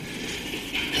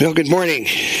Well, good morning.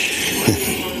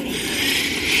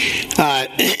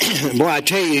 Boy, I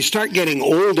tell you start getting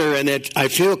older, and I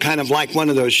feel kind of like one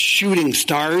of those shooting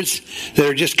stars that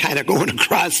are just kind of going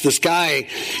across the sky,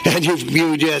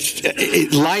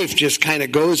 and life just kind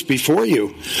of goes before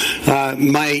you.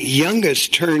 My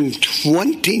youngest turned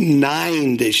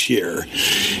 29 this year.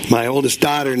 My oldest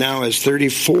daughter now is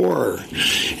 34,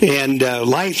 and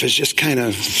life is just kind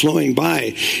of flowing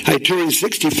by. I turned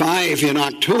 65 in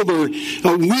October.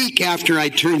 A week after I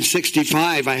turned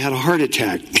 65, I had a heart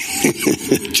attack.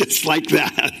 Just like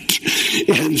that.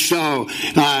 And so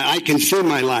I can see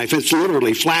my life. It's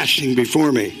literally flashing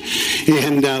before me.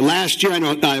 And last year,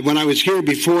 when I was here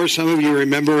before, some of you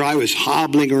remember I was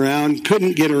hobbling around,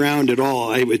 couldn't get around at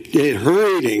all. It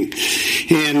hurting,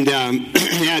 and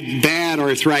had bad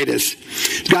arthritis.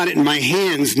 Got it in my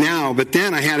hands now, but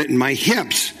then I had it in my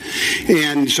hips.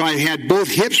 And so I had both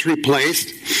hips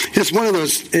replaced. It's one of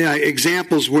those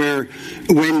examples where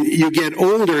when you get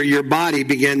older, your body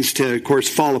begins to, of course,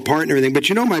 fall apart and everything. But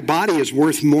my body is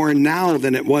worth more now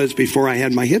than it was before I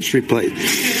had my hips replaced.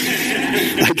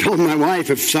 I told my wife,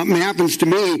 if something happens to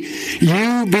me,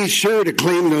 you be sure to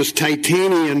claim those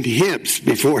titanium hips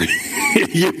before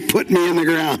you put me in the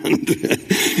ground.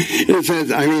 It says,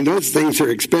 those things are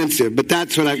expensive, but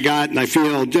that's what I've got, and I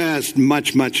feel just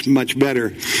much, much, much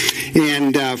better.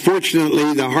 And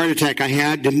fortunately, the heart attack I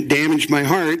had didn't damage my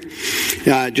heart,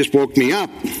 just woke me up.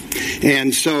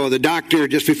 And so the doctor,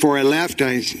 just before I left,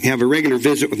 I have a regular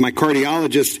visit with my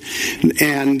cardiologist,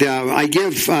 and I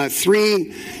give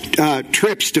 3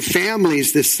 trips to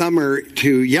families this summer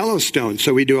to Yellowstone.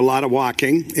 So we do a lot of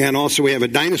walking, and also we have a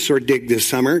dinosaur dig this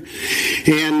summer.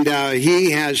 And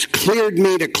he has cleared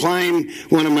me to climb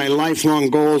one of my lifelong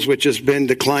goals, which has been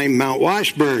to climb Mount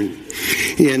Washburn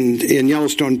in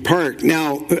Yellowstone Park.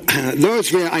 Now,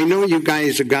 I know you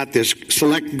guys have got this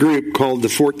select group called the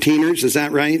 14ers. Is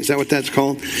that right? Is that what that's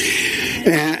called?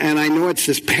 And I know it's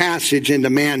this passage into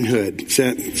manhood. Is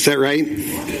that right?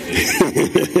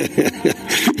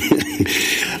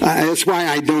 That's why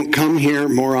I don't come here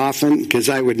more often, because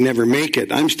I would never make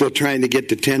it. I'm still trying to get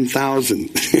to 10,000.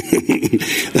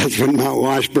 That's what Mount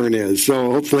Washburn is.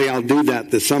 So hopefully I'll do that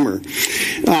this summer.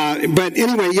 But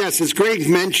anyway, yes, as Greg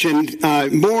mentioned,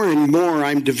 more and more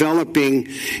I'm developing,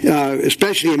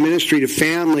 especially in ministry to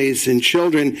families and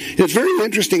children. It's very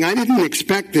interesting. I didn't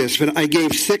expect this, but I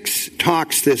gave 6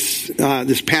 talks this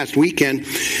past weekend,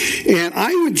 and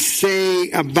I would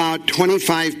say about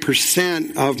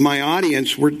 25% of my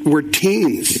audience were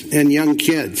teens and young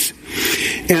kids.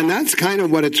 And that's kind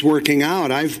of what it's working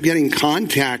out. I'm getting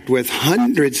contact with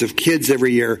hundreds of kids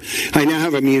every year. I now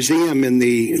have a museum in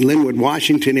the Linwood,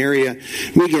 Washington area.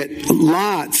 We get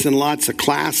lots and lots of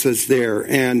classes there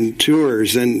and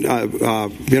tours and,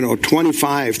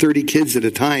 25, 30 kids at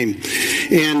a time.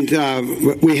 And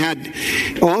we had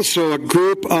also a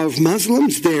group of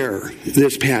Muslims there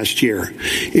this past year.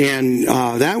 And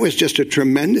that was just a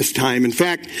tremendous time. In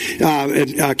fact,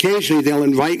 occasionally they'll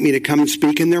invite me to come and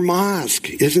speak in their mosque.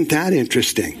 Isn't that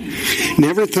interesting?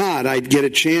 Never thought I'd get a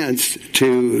chance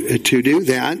to do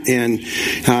that. And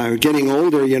getting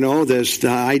older, this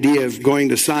idea of going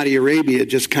to Saudi Arabia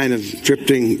just kind of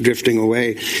drifting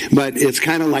away. But it's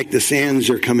kind of like the sands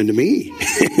are coming to me.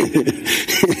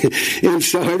 And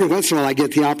so every once in a while I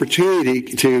get the opportunity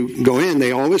to go in.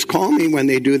 They always call me when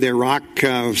they do their rock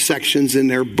sections in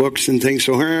their books and things.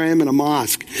 So here I am in a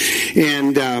mosque.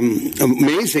 And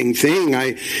amazing thing.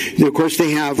 Of course,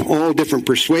 they have all different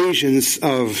persuasions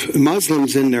of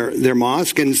Muslims in their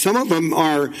mosque, and some of them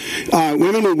are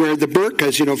women who wear the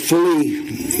burqas,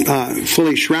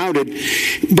 fully shrouded.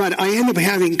 But I end up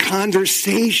having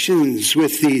conversations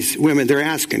with these women. They're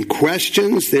asking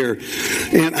questions.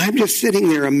 And I'm just sitting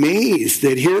there amazed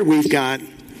that here we've got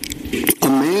a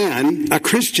man, a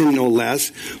Christian no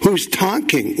less, who's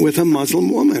talking with a Muslim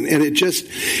woman, and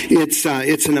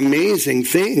it's an amazing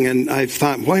thing. And I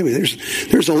thought, boy,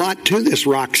 there's a lot to this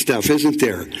rock stuff, isn't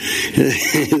there?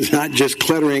 It's not just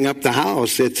cluttering up the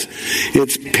house; it's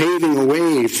paving a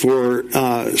way for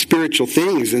spiritual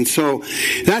things. And so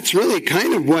that's really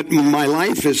kind of what my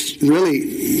life is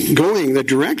really going, the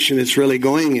direction it's really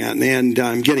going in, and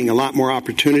I'm getting a lot more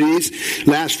opportunities.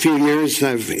 Last few years,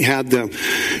 I've had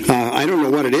I don't know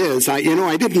what it is. I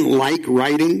didn't like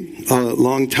writing a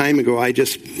long time ago.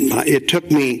 It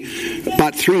took me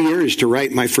about 3 years to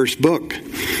write my first book.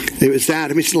 It was that.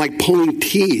 I mean, it's like pulling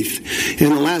teeth. In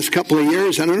the last couple of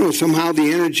years, I don't know, somehow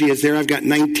the energy is there. I've got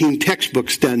 19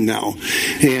 textbooks done now,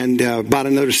 and about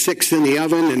another 6 in the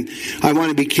oven, and I want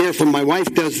to be careful. My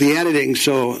wife does the editing,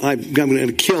 so I'm going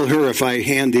to kill her if I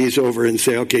hand these over and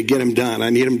say, okay, get them done. I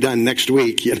need them done next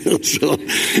week, you know. So,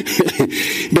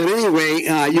 but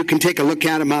anyway, you can take a look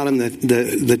at them out on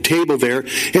the table there,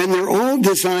 and they're all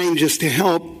designed just to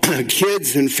help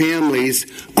kids and families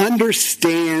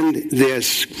understand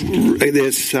this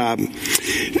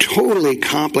totally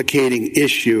complicating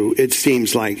issue, it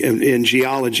seems like, in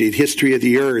geology, the history of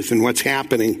the earth and what's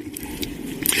happening.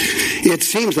 It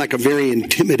seems like a very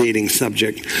intimidating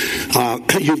subject.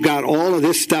 You've got all of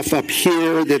this stuff up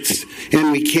here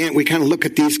and we kind of look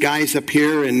at these guys up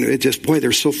here and it just, boy,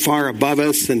 they're so far above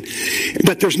us.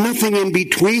 But there's nothing in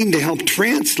between to help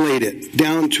translate it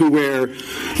down to where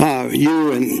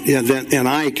you and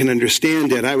I can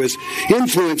understand it. I was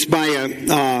influenced by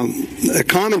a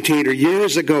commentator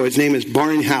years ago. His name is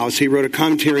Barnhouse. He wrote a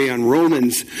commentary on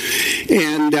Romans.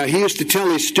 And he used to tell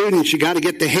his students, you got to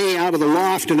get the hay out of the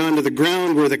loft and onto the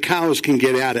ground where the cows can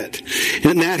get at it.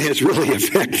 And that has really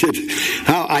affected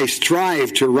how I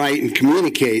strive to write and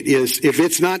communicate. Is if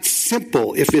it's not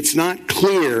simple, if it's not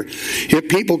clear, if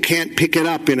people can't pick it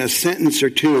up in a sentence or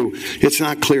two, it's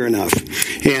not clear enough.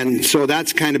 And so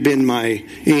that's kind of been my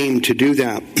aim to do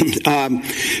that.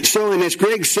 And as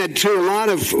Greg said too, a lot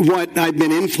of what I've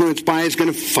been influenced by is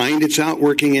going to find its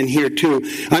outworking in here too.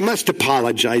 I must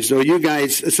apologize though.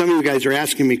 Some of you guys are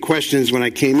asking me questions when I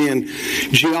came in,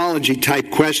 geology type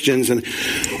questions, and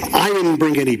I didn't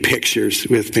bring any pictures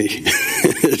with me.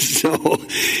 So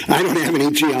I don't have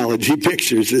any geology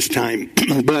pictures this time.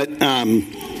 But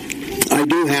I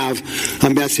do have a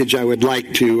message I would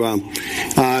like to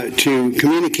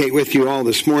communicate with you all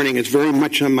this morning. It's very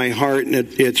much on my heart, and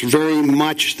it's very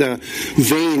much the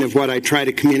vein of what I try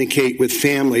to communicate with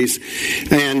families.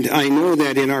 And I know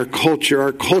that in our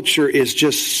culture is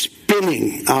just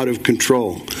spinning out of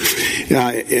control.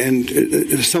 And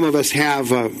some of us have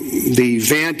the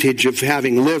advantage of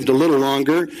having lived a little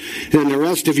longer than the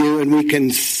rest of you, and we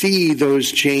can see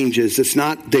those changes.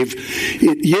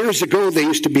 Years ago, they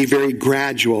used to be very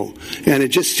gradual, and it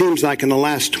just seems like in the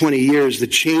last 20 years, the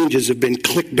changes have been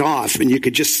clicked off, and you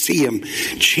could just see them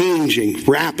changing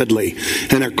rapidly.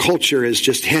 And our culture is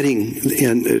just heading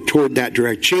toward that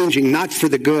direction, changing not for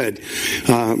the good,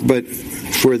 but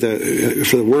for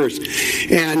the worse.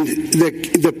 And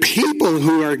the people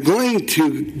who are going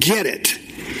to get it,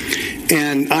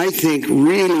 and I think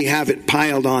really have it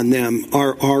piled on them,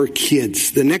 are our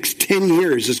kids. The next 10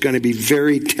 years is going to be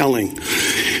very telling.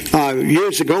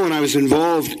 Years ago, when I was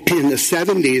involved in the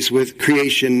 70s with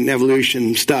creation,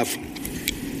 evolution stuff,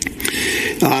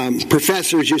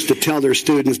 professors used to tell their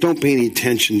students, don't pay any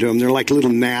attention to them. They're like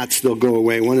little gnats. They'll go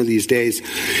away one of these days.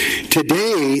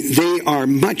 Today, they are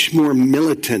much more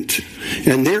militant,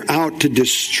 and they're out to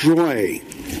destroy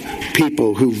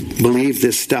people who believe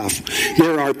this stuff.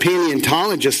 There are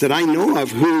paleontologists that I know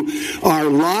of who are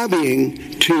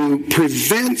lobbying to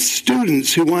prevent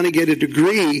students who want to get a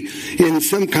degree in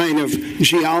some kind of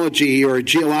geology or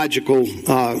geological,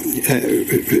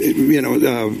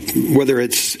 whether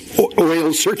it's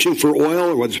oil, searching for oil,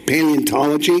 or what's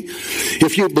paleontology.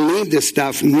 If you believe this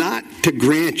stuff, not to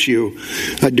grant you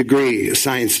a degree, a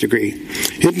science degree.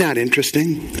 Isn't that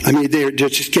interesting? I mean, they're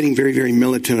just getting very, very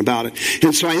militant about it.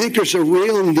 And so I think there's a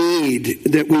real need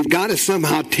that we've got to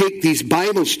somehow take these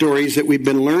Bible stories that we've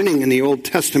been learning in the Old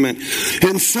Testament,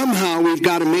 and somehow we've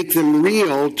got to make them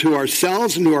real to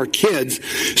ourselves and to our kids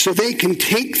so they can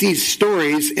take these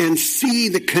stories and see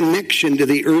the connection to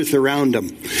the earth around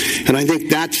them. And I think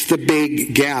that's the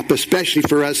big gap, especially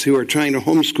for us who are trying to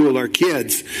homeschool our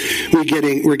kids. We're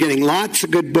getting lots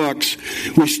of good books.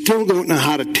 We still don't know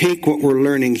how to take what we're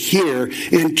learning here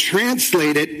and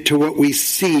translate it to what we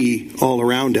see all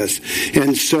around us.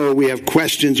 And so we have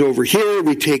questions over here.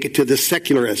 We take it to the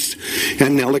secularists,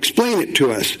 and they'll explain it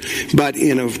to us, but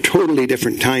in a totally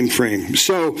different time frame.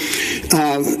 So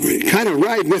kind of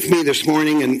ride with me this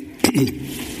morning, and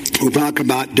we'll talk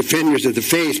about defenders of the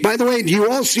faith. By the way, do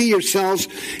you all see yourselves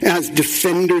as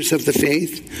defenders of the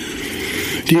faith?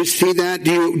 Do you see that?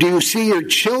 Do you see your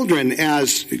children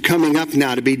as coming up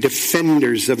now to be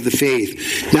defenders of the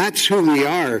faith? That's who we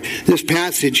are. This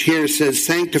passage here says,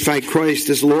 sanctify Christ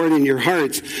as Lord in your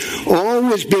hearts,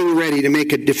 always being ready to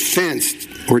make a defense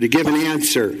or to give an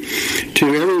answer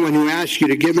to everyone who asks you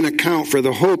to give an account for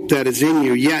the hope that is in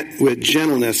you, yet with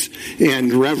gentleness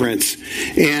and reverence.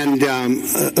 And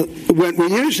what we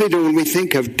usually do when we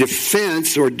think of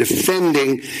defense or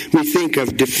defending, we think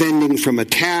of defending from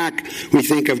attack. We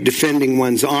think think of defending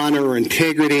one's honor or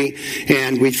integrity,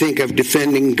 and we think of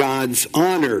defending God's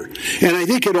honor. And I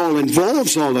think it all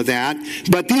involves all of that,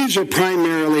 but these are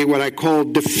primarily what I call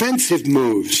defensive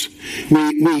moves.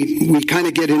 We kind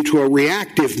of get into a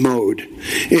reactive mode.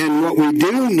 And what we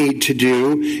do need to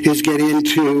do is get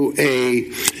into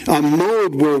a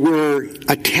mode where we're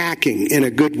attacking in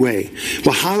a good way.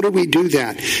 Well, how do we do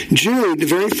that? Jude, the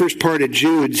very first part of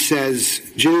Jude says,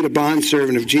 Jude, a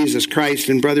bondservant of Jesus Christ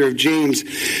and brother of James,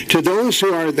 to those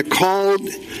who are the called,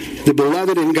 the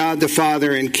beloved in God the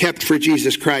Father, and kept for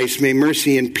Jesus Christ, may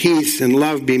mercy and peace and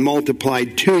love be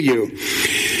multiplied to you.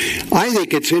 I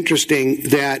think it's interesting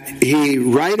that he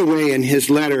right away in his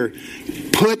letter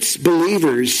puts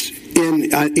believers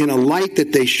in a light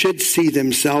that they should see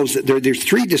themselves. There's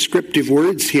three descriptive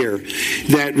words here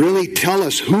that really tell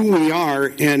us who we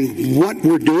are and what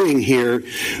we're doing here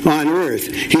on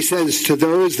earth. He says, to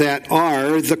those that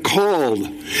are the called.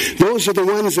 Those are the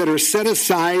ones that are set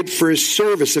aside for a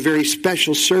service, a very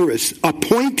special service.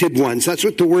 Appointed ones. That's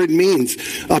what the word means.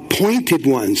 Appointed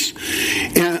ones.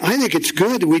 And I think it's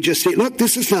good that we just say, look,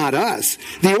 this is not us.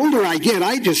 The older I get,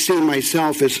 I just see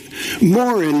myself as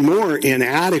more and more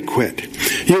inadequate.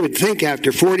 You would think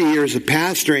after 40 years of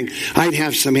pastoring, I'd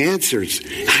have some answers.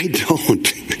 I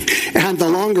don't. And the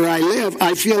longer I live,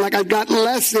 I feel like I've got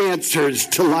less answers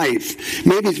to life.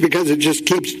 Maybe it's because it just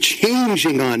keeps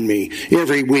changing on me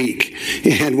every week.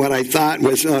 And what I thought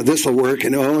was, oh, this will work,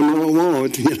 and oh, no, it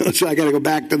won't. So I got to go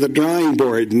back to the drawing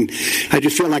board. And I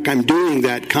just feel like I'm doing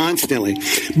that constantly.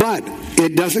 But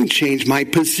it doesn't change my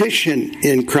position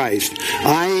in Christ.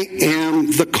 I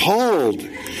am the called.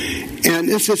 And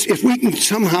this is, if we can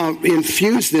somehow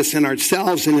infuse this in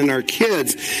ourselves and in our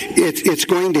kids, it's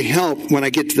going to help when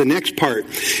I get to the next part.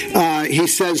 He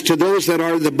says, to those that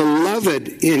are the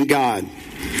beloved in God.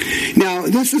 Now,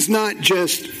 this is not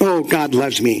just, oh, God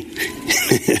loves me.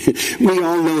 We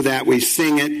all know that. We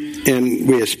sing it and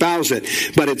we espouse it.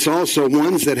 But it's also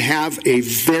ones that have a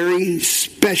very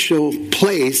special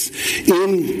place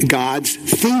in God's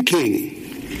thinking.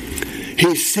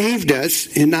 He saved us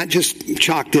and not just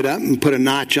chalked it up and put a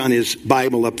notch on his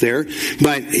Bible up there,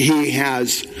 but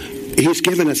he's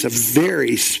given us a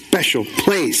very special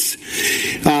place.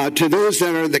 To those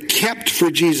that are the kept for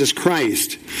Jesus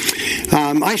Christ.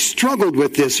 I struggled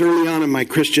with this early on in my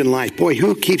Christian life. Boy,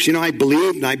 who keeps, I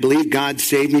believe God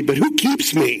saved me, but who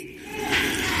keeps me?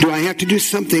 Do I have to do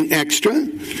something extra?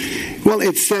 Well,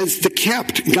 it says the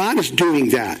kept. God is doing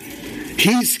that.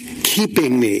 He's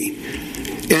keeping me.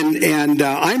 And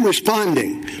I'm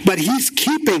responding, but he's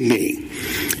keeping me.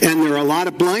 And there are a lot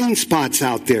of blind spots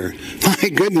out there. My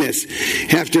goodness,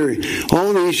 after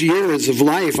all these years of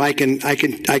life, I can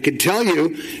tell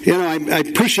you, I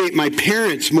appreciate my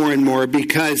parents more and more,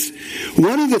 because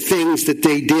one of the things that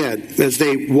they did as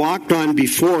they walked on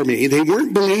before me, they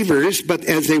weren't believers, but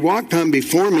as they walked on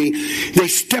before me, they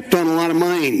stepped on a lot of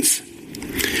mines.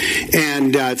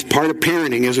 And it's part of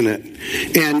parenting, isn't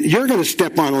it? And you're going to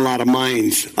step on a lot of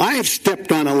mines. I have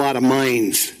stepped on a lot of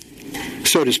mines,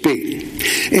 so to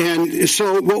speak. And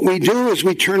so what we do is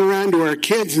we turn around to our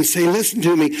kids and say, listen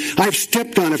to me, I've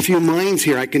stepped on a few mines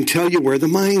here. I can tell you where the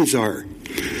mines are.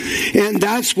 And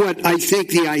that's what I think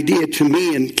the idea to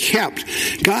me and kept.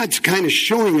 God's kind of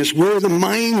showing us where the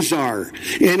mines are.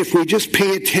 And if we just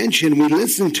pay attention, we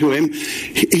listen to him,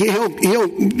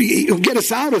 he'll get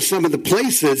us out of some of the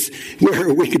places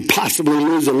where we could possibly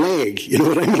lose a leg. You know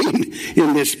what I mean?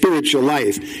 In this spiritual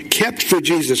life. Kept for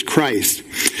Jesus Christ.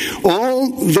 All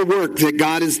the work that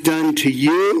God has done to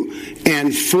you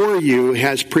and for you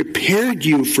has prepared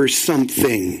you for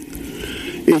something.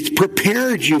 It's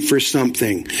prepared you for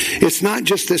something. It's not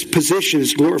just this position,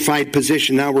 this glorified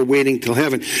position, now we're waiting till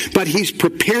heaven. But he's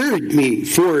prepared me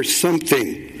for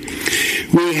something.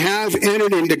 We have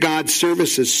entered into God's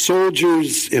service as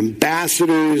soldiers,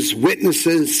 ambassadors,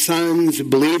 witnesses, sons,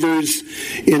 believers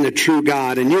in the true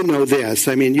God. And you know this.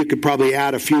 I mean, you could probably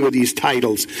add a few of these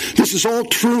titles. This is all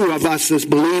true of us as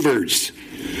believers.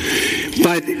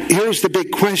 But here's the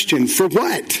big question. For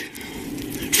what?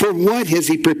 For what has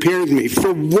he prepared me?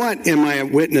 For what am I a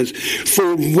witness?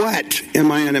 For what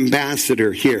am I an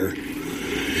ambassador here?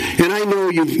 And I know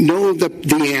you know the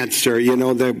answer.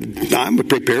 I'm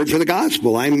prepared for the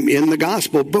gospel. I'm in the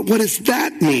gospel. But what does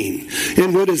that mean?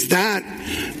 And what does that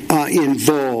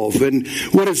involve? And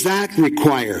what does that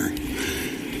require?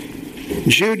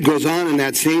 Jude goes on in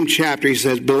that same chapter. He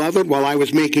says, Beloved, while I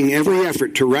was making every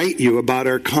effort to write you about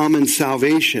our common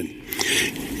salvation.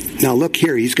 Now look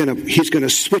here, he's going to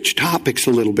switch topics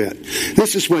a little bit.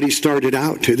 This is what he started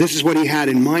out to. This is what he had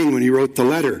in mind when he wrote the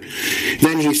letter.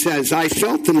 Then he says, I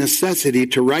felt the necessity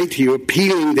to write to you,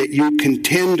 appealing that you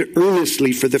contend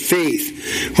earnestly for the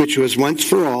faith, which was once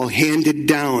for all handed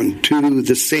down to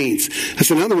the saints.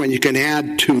 That's another one you can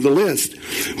add to the list.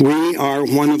 We are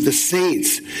one of the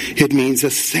saints. It means a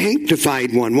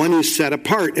sanctified one who's set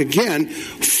apart, again,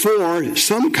 for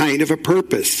some kind of a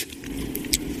purpose.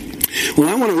 Well,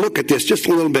 I want to look at this just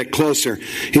a little bit closer.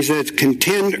 He says,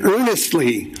 contend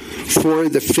earnestly for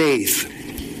the faith.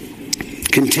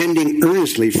 Contending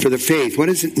earnestly for the faith. What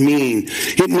does it mean?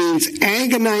 It means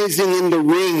agonizing in the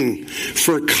ring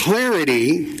for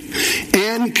clarity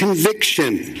and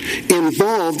conviction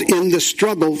involved in the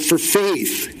struggle for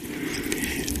faith.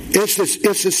 This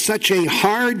is such a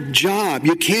hard job.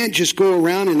 You can't just go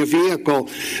around in a vehicle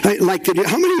like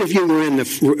how many of you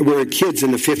were kids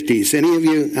in the 50s? Any of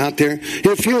you out there?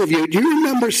 A few of you. Do you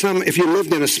remember if you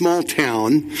lived in a small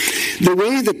town, the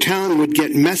way the town would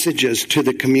get messages to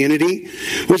the community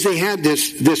was they had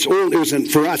this old,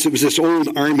 for us, it was this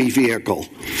old army vehicle.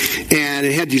 And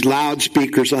it had these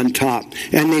loudspeakers on top.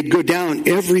 And they'd go down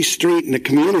every street in the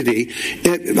community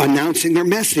announcing their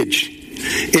message.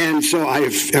 And so why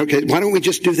don't we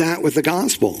just do that with the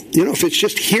gospel? If it's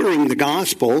just hearing the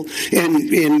gospel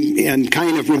and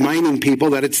kind of reminding people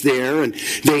that it's there and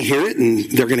they hear it and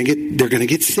they're going to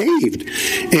get saved.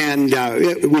 And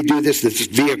we do this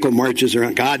vehicle marches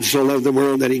around. God so loved the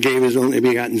world that he gave his only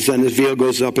begotten son. This vehicle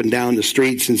goes up and down the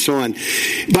streets and so on.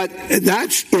 But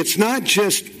it's not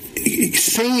just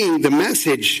saying the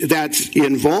message that's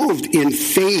involved in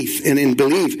faith and in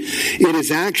belief. It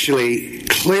is actually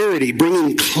clarity,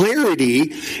 bringing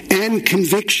clarity and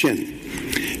conviction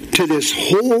to this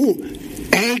whole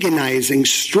agonizing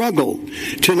struggle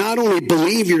to not only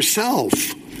believe yourself,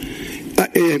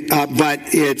 but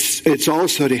it's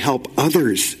also to help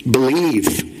others believe.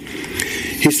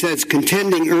 He says,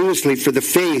 contending earnestly for the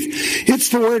faith. It's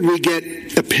the word we get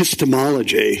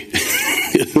epistemology.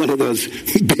 One of those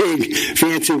big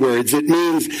fancy words. It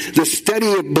means the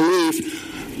study of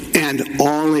belief and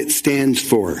all it stands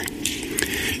for.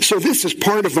 So this is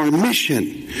part of our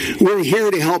mission. We're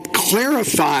here to help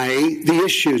clarify the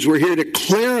issues. We're here to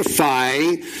clarify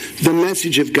the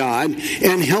message of God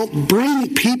and help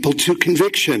bring people to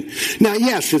conviction. Now,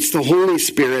 yes, it's the Holy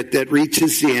Spirit that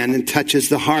reaches in and touches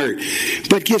the heart.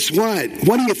 But guess what?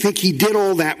 What do you think he did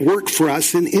all that work for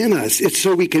us and in us? It's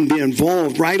so we can be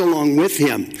involved right along with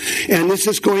him. And this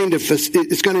is going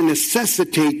to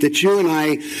necessitate that you and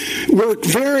I work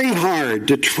very hard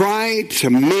to try to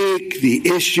make the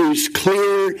issues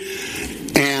clear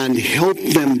and help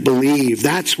them believe.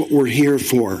 That's what we're here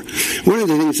for. One of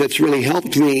the things that's really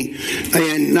helped me,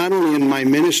 and not only in my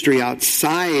ministry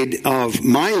outside of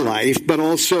my life, but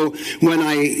also when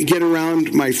I get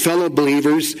around my fellow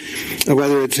believers,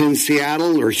 whether it's in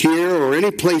Seattle or here or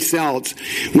any place else,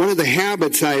 one of the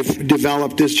habits I've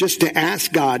developed is just to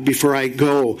ask God before I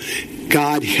go,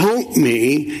 God, help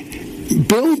me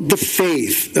build the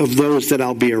faith of those that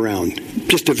I'll be around.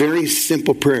 Just a very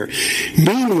simple prayer.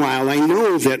 Meanwhile, I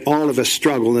know that all of us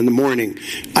struggle in the morning.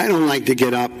 I don't like to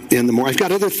get up in the morning. I've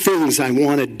got other things I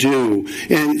want to do.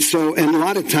 And a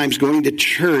lot of times going to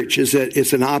church is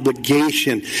an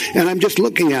obligation. And I'm just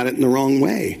looking at it in the wrong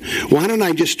way. Why don't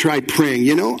I just try praying?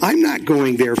 I'm not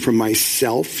going there for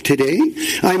myself today.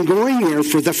 I'm going there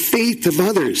for the faith of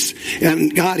others.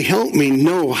 And God, help me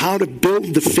know how to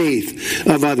build the faith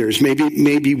of others.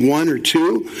 Maybe one or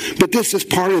two. But this is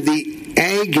part of the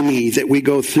agony that we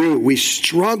go through. We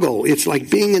struggle. It's like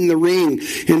being in the ring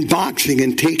in boxing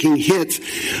and taking hits.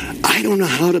 I don't know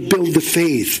how to build the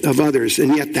faith of others,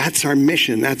 and yet that's our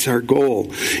mission. That's our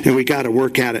goal, and we got to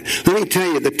work at it. Let me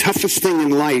tell you, the toughest thing in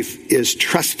life is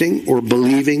trusting or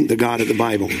believing the God of the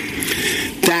Bible.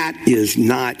 That is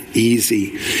not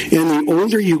easy. And the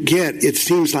older you get, it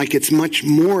seems like it's much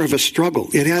more of a struggle.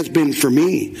 It has been for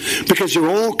me, because there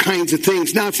are all kinds of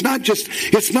things. Now, it's not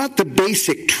the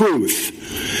basic truth.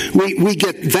 We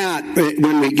get that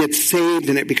when we get saved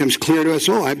and it becomes clear to us,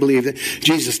 I believe that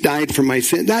Jesus died for my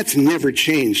sin. That's never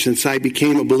changed since I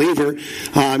became a believer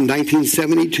in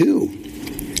 1972.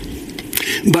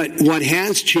 But what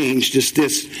has changed is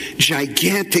this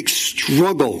gigantic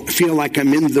struggle. I feel like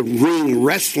I'm in the ring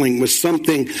wrestling with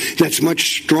something that's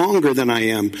much stronger than I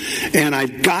am. And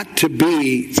I've got to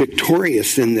be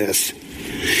victorious in this.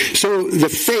 So the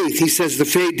faith, he says, the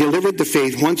faith delivered the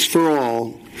faith once for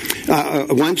all,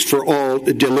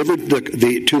 delivered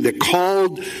to the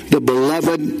called, the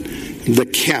beloved, the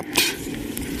kept.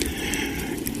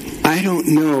 I don't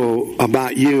know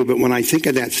about you, but when I think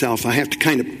of that self, I have to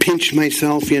kind of pinch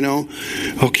myself,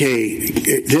 Okay,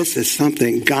 this is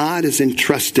something. God has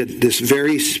entrusted this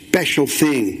very special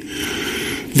thing.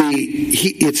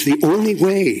 It's the only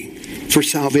way for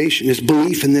salvation is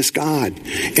belief in this God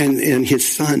and His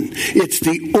Son. It's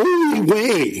the only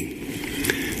way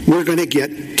we're going to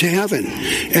get to heaven.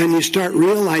 And you start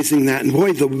realizing that, and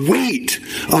boy, the weight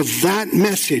of that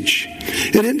message.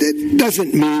 And it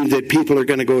doesn't mean that people are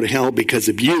going to go to hell because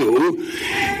of you.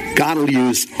 God will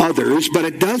use others, but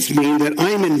it does mean that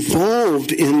I'm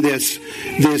involved in this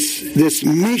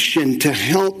mission to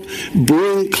help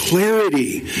bring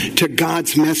clarity to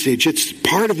God's message. It's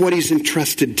part of what He's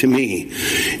entrusted to me.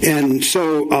 And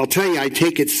so I'll tell you, I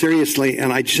take it seriously,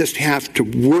 and I just have to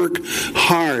work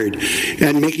hard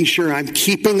and making sure I'm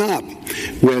keeping up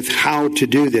with how to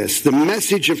do this. The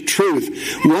message of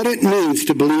truth, what it means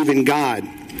to believe in God,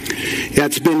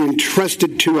 that's been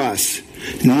entrusted to us.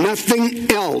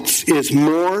 Nothing else is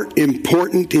more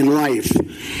important in life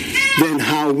than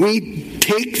how we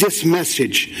take this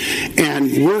message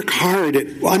and work hard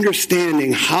at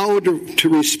understanding how to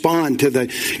respond to the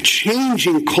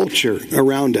changing culture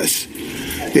around us.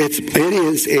 It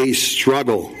is a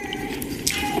struggle.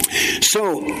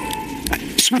 So,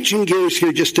 switching gears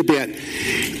here just a bit,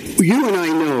 you and I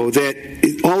know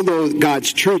that although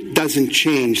God's truth doesn't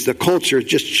change, the culture is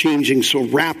just changing so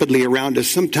rapidly around us.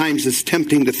 Sometimes it's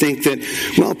tempting to think that,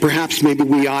 well, perhaps maybe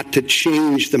we ought to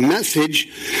change the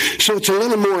message so it's a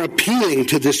little more appealing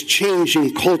to this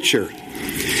changing culture.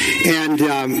 And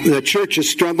the church has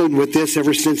struggled with this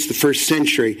ever since the first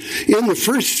century. In the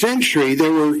first century,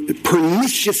 there were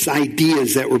pernicious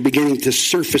ideas that were beginning to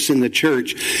surface in the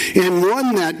church. And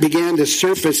one that began to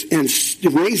surface and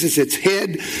raises its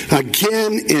head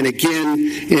again and again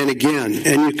and again.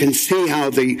 And you can see how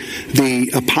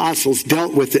the apostles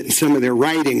dealt with it in some of their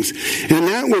writings. And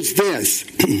that was this,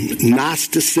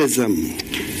 Gnosticism.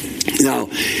 Now,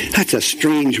 that's a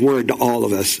strange word to all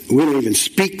of us. We don't even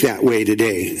speak that way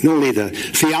today. Only the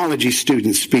theology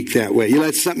students speak that way.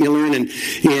 That's something you learn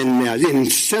in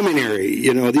seminary.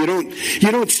 You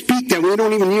don't speak that way. We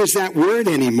don't even use that word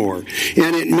anymore.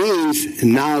 And it means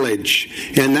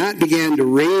knowledge. And that began to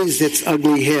raise its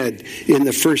ugly head in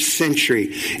the first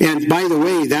century. And by the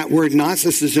way, that word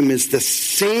Gnosticism is the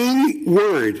same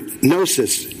word,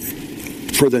 gnosis,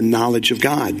 for the knowledge of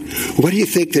God. What do you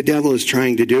think the devil is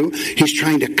trying to do? He's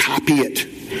trying to copy it.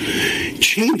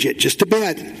 Change it just a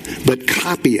bit, but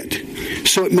copy it.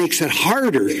 So it makes it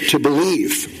harder to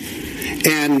believe.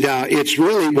 And it's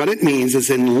really what it means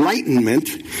is enlightenment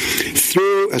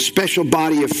through a special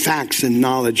body of facts and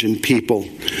knowledge in people.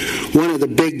 One of the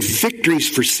big victories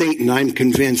for Satan, I'm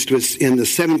convinced, was in the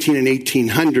 17 and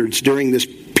 1800s during this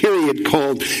period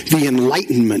called the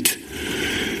Enlightenment.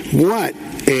 What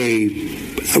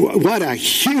a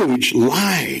huge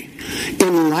lie.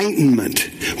 Enlightenment.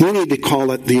 We need to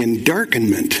call it the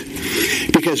endarkenment.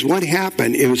 Because what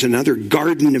happened, it was another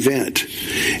garden event.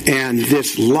 And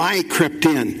this lie crept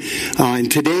in.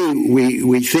 And today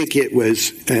we think it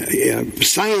was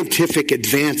scientific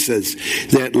advances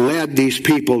that led these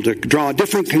people to draw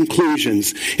different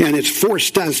conclusions. And it's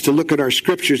forced us to look at our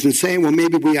scriptures and say, well,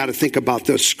 maybe we ought to think about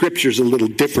those scriptures a little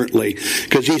differently.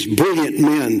 Because these brilliant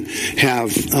men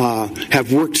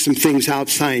have worked some things out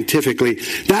scientifically.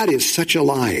 That is such a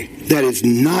lie. That is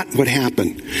not what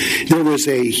happened. There was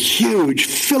a huge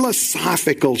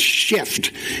philosophical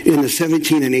shift in the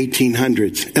 17 and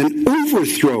 1800s, an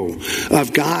overthrow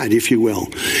of God, if you will.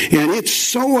 And it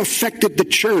so affected the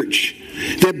church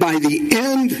that by the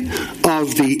end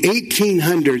of the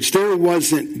 1800s, there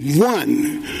wasn't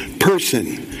one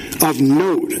person of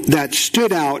note that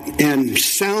stood out and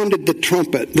sounded the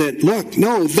trumpet that, look,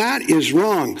 no, that is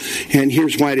wrong. And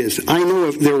here's why it is. I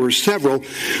know there were several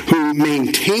who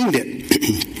maintained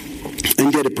it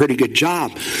and did a pretty good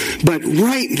job. But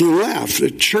right and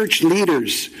left, church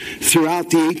leaders throughout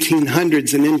the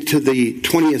 1800s and into the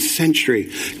 20th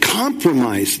century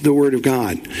compromised the Word of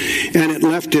God. And it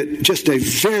left it just a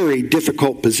very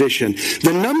difficult position.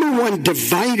 The number one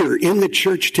divider in the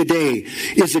church today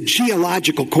is a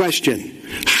geological question.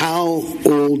 How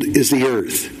old is the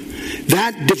earth?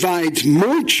 That divides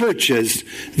more churches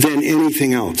than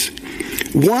anything else.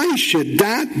 Why should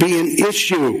that be an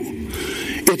issue?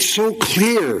 It's so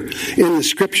clear in the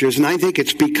scriptures, and I think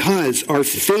it's because our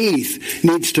faith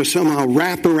needs to somehow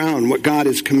wrap around what God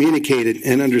has communicated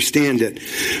and understand it.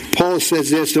 Paul says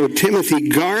this, "O Timothy,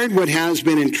 guard what has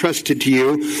been entrusted to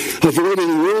you,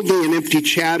 avoiding worldly and empty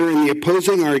chatter and the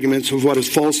opposing arguments of what is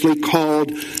falsely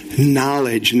called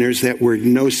knowledge." And there's that word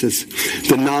gnosis.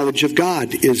 The knowledge of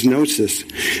God is gnosis.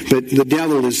 But the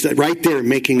devil is right there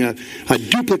making a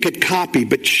duplicate copy,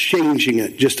 but changing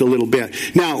it just a little bit.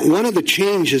 Now, one of the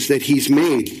changes that he's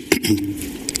made,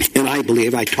 and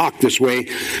I talk this way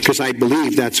because I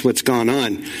believe that's what's gone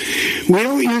on. We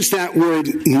don't use that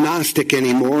word Gnostic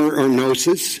anymore, or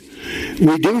gnosis.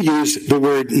 We do use the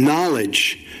word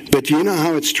knowledge. But do you know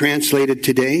how it's translated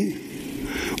today?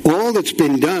 All that's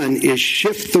been done is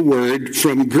shift the word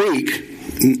from Greek,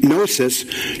 gnosis,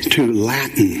 to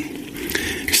Latin,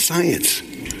 science.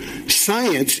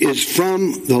 Science is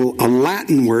from a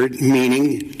Latin word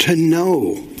meaning to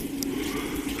know.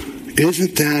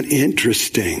 Isn't that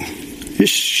interesting?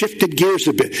 Just shifted gears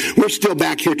a bit. We're still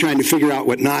back here trying to figure out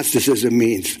what Gnosticism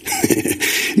means.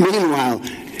 Meanwhile,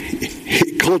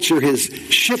 culture has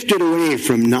shifted away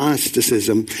from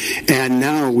Gnosticism, and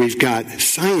now we've got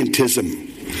scientism.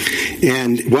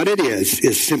 And what it is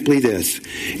simply this.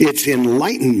 It's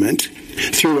enlightenment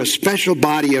through a special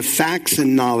body of facts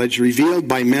and knowledge revealed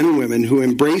by men and women who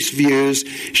embrace views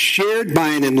shared by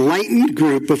an enlightened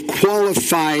group of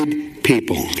qualified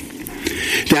people.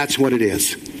 That's what it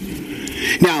is.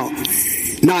 Now,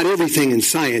 not everything in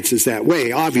science is that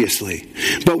way, obviously.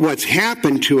 But what's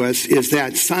happened to us is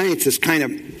that science has kind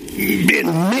of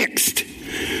been mixed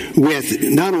with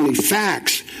not only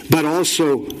facts, but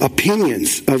also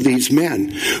opinions of these men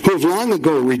who have long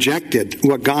ago rejected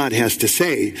what God has to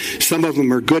say. Some of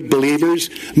them are good believers.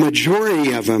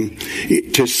 Majority of them,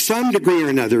 to some degree or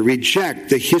another, reject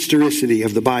the historicity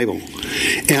of the Bible.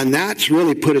 And that's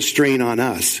really put a strain on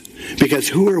us. Because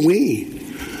who are we?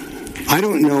 I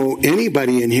don't know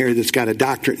anybody in here that's got a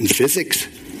doctorate in physics.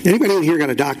 Anybody in here got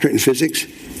a doctorate in physics?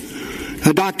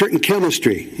 A doctorate in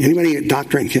chemistry? Anybody a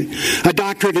doctorate in a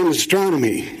doctorate in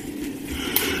astronomy?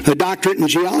 A doctorate in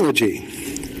geology?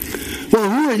 Well,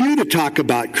 who are you to talk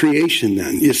about creation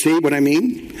then? You see what I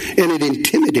mean? And it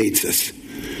intimidates us.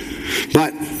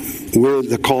 But we're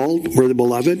the called, we're the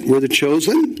beloved, we're the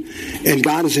chosen, and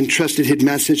God has entrusted His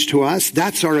message to us.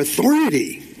 That's our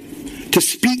authority to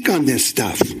speak on this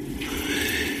stuff.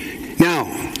 Now,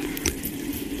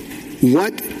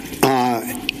 what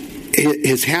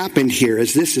has happened here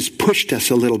is this has pushed us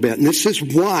a little bit, and this is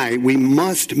why we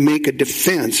must make a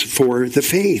defense for the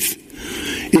faith.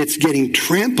 It's getting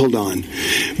trampled on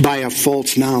by a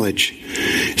false knowledge.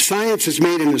 Science has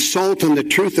made an assault on the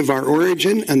truth of our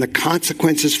origin and the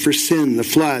consequences for sin, the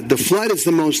flood. The flood is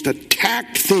the most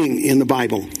attacked thing in the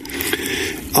Bible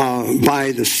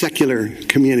by the secular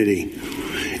community.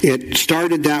 It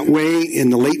started that way in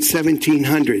the late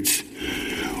 1700s.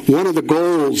 One of the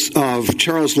goals of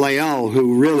Charles Lyell,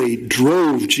 who really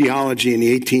drove geology in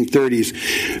the 1830s,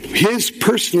 his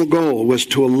personal goal was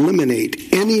to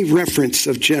eliminate any reference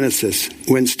of Genesis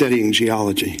when studying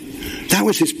geology. That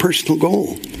was his personal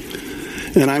goal.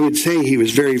 And I would say he was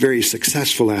very, very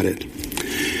successful at it.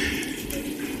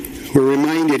 We're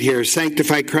reminded here,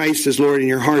 sanctify Christ as Lord in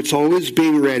your hearts, always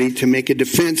being ready to make a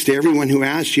defense to everyone who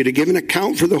asks you to give an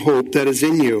account for the hope that is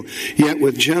in you, yet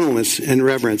with gentleness and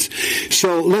reverence.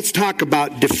 So let's talk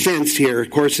about defense here. Of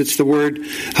course, it's the word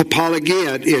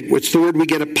apologia. It's the word we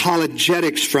get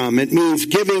apologetics from. It means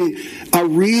giving a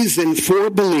reason for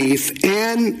belief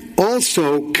and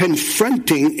also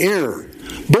confronting error.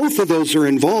 Both of those are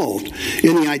involved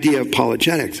in the idea of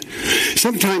apologetics.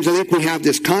 Sometimes I think we have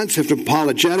this concept of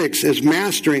apologetics as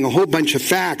mastering a whole bunch of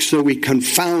facts so we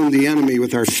confound the enemy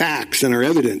with our facts and our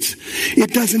evidence.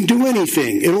 It doesn't do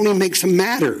anything. It only makes them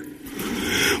matter.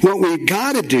 What we've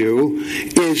got to do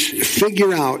is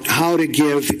figure out how to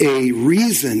give a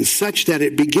reason such that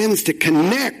it begins to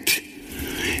connect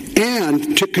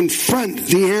and to confront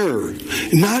the error.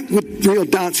 Not with real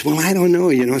doubts. Well, I don't know.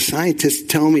 Scientists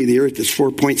tell me the earth is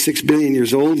 4.6 billion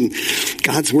years old and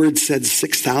God's word said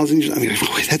 6,000 years. I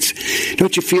mean,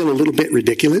 don't you feel a little bit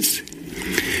ridiculous?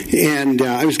 And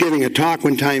I was giving a talk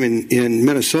one time in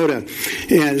Minnesota, and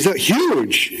there's a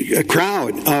huge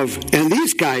crowd and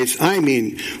these guys, I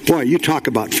mean, boy, you talk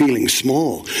about feeling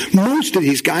small. Most of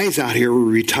these guys out here were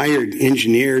retired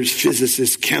engineers,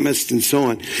 physicists, chemists, and so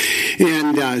on.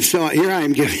 And so here I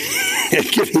am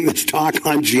giving this talk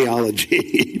on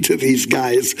geology to these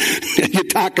guys. You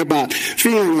talk about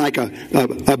feeling like a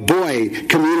boy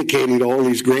communicating to all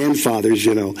these grandfathers,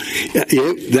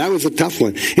 That was a tough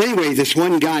one. Anyway, this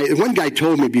one guy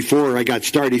told me before I got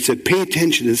started, he said, pay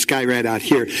attention to this guy right out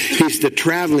here. He's the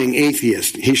traveling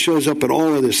atheist. He shows up at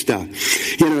all of this stuff.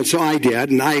 So I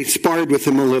did, and I sparred with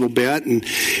him a little bit, and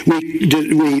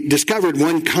we discovered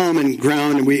one common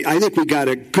ground, and I think we got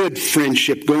a good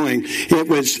friendship going. It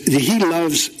was, he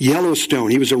loves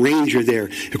Yellowstone. He was a ranger there.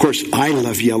 Of course, I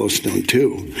love Yellowstone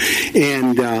too.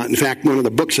 And in fact, one of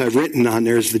the books I've written on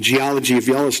there is The Geology of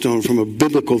Yellowstone from a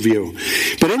Biblical View.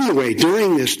 But anyway,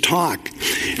 during this talk,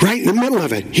 right in the middle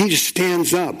of it, he just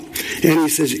stands up and he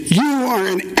says, "You are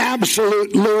an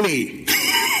absolute loony."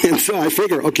 And so I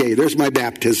figure, okay, there's my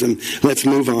baptism. Let's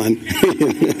move on.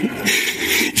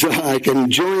 So I can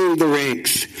join the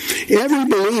ranks. Every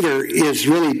believer is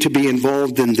really to be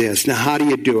involved in this. Now, how do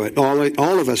you do it?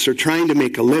 All of us are trying to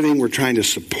make a living. We're trying to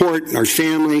support our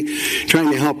family,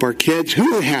 trying to help our kids.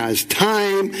 Who has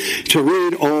time to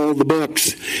read all the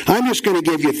books? I'm just going to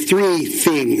give you 3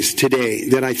 things today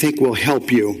that I think will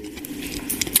help you.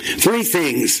 3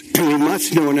 things we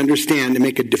must know and understand to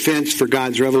make a defense for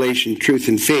God's revelation, truth,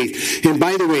 and faith. And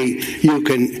by the way,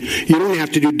 you don't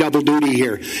have to do double duty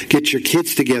here. Get your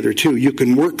kids together too. You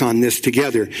can work on this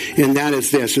together. And that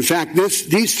is this. In fact,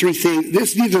 these 3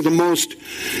 things, these are the most,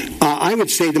 I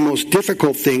would say the most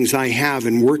difficult things I have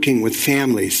in working with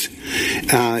families.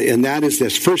 And that is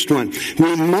this. First one,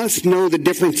 we must know the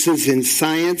differences in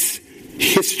science,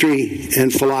 history,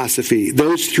 and philosophy.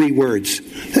 Those 3 words.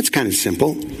 That's kind of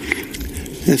simple.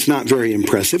 It's not very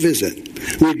impressive, is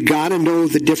it? We've got to know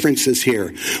the differences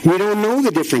here. We don't know the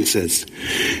differences.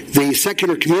 The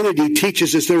secular community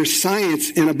teaches us there's science,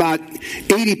 and about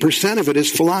 80% of it is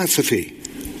philosophy.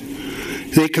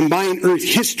 They combine earth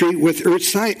history with earth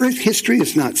science. Earth history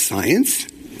is not science.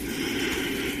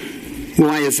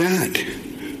 Why is that?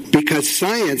 Because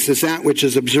science is that which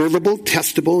is observable,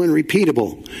 testable, and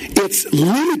repeatable. It's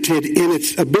limited in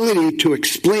its ability to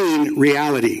explain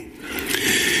reality.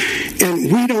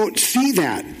 And we don't see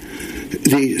that.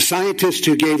 The scientist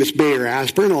who gave us Bayer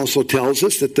aspirin also tells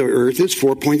us that the earth is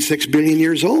 4.6 billion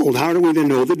years old. How are we to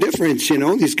know the difference?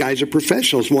 These guys are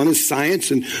professionals. One is science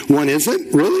and one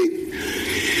isn't. Really?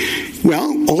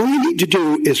 Well, all you need to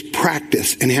do is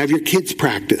practice and have your kids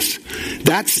practice.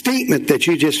 That statement that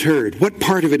you just heard, what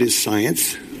part of it is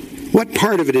science? What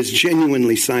part of it is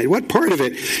genuinely science? What part of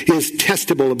it is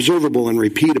testable, observable, and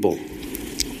repeatable?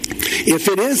 If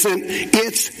it isn't,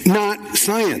 it's not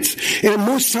science. And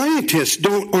most scientists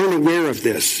aren't aware of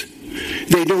this.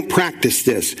 They don't practice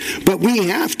this. But we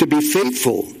have to be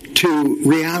faithful to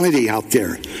reality out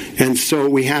there. And so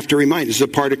we have to remind. This is a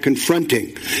part of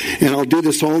confronting. And I'll do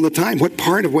this all the time. What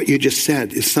part of what you just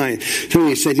said is science?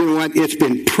 Somebody said, you know what, it's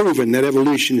been proven that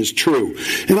evolution is true.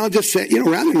 And I'll just say,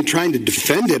 rather than trying to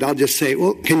defend it, I'll just say,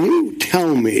 well, can you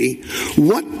tell me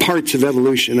what parts of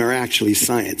evolution are actually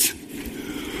science?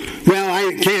 Well,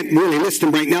 I can't really list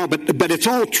them right now, but it's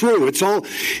all true. It's all,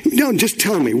 just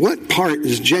tell me, what part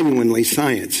is genuinely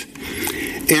science?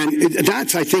 And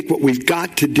that's, I think, what we've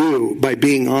got to do by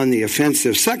being on the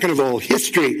offensive. Second of all,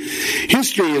 history.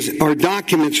 History are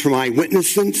documents from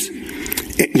eyewitnesses,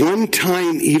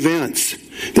 one-time events.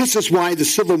 This is why the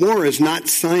Civil War is not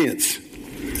science.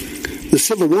 The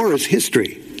Civil War is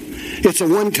history. It's a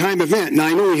one-time event. Now,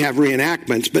 I know we have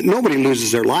reenactments, but nobody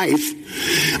loses their life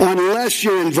unless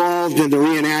you're involved in the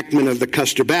reenactment of the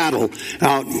Custer Battle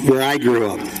out where I grew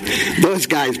up. Those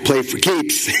guys play for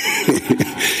keeps.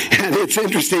 And it's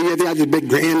interesting. You have this big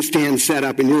grandstand set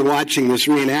up, and you're watching this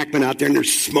reenactment out there, and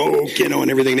there's smoke, and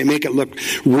everything. They make it look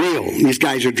real. These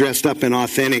guys are dressed up in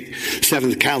authentic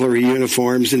 7th Cavalry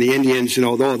uniforms, and the Indians,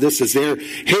 this is their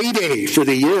heyday for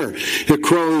the year. The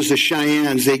Crows, the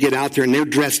Cheyennes, they get out there, and they're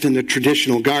dressed in the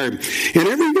traditional garb. And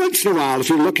every once in a while, if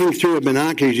you're looking through a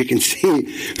binoculars, you can see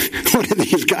one of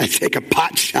these guys take a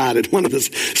pot shot at one of the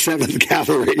 7th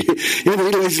Cavalry.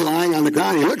 He's lying on the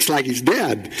ground. He looks like he's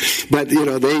dead. But,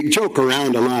 they joke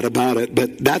around a lot about it.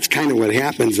 But that's kind of what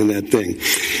happens in that thing.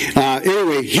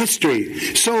 Anyway, history.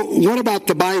 So what about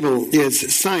the Bible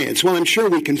is science? Well, I'm sure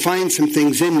we can find some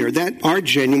things in there that are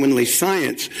genuinely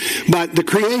science. But the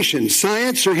creation,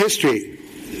 science or history?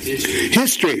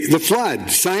 History. The flood,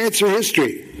 science or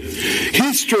history?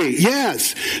 History,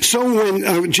 yes. So when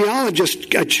a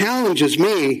geologist challenges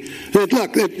me that,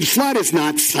 look, the flood is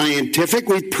not scientific.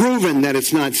 We've proven that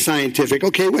it's not scientific.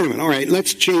 Okay, wait a minute. All right,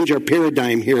 let's change our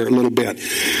paradigm here a little bit.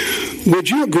 Would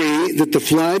you agree that the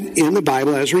flood in the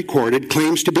Bible as recorded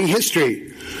claims to be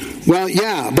history? Well,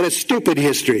 yeah, but it's stupid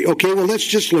history. Okay, well, let's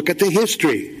just look at the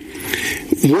history.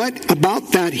 What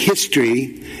about that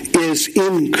history is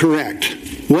incorrect?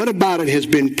 What about it has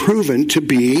been proven to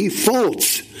be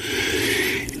false?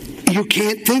 You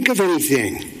can't think of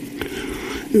anything.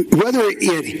 whether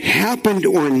it happened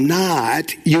or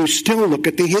not, you still look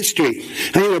at the history.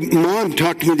 I had a mom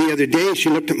talk to me the other day. She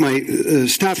looked at my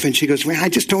stuff and she goes, well, I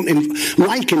just don't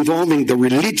like involving the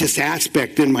religious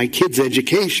aspect in my kids'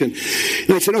 education.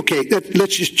 And I said, okay,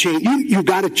 let's just change. You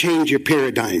got to change your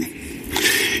paradigm.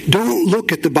 Don't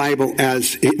look at the Bible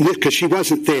as, because she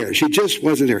wasn't there. She just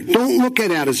wasn't there. Don't look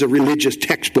at it as a religious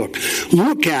textbook.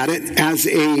 Look at it as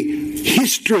a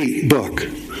history book.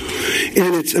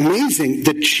 And it's amazing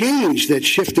the change that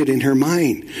shifted in her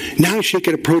mind. Now she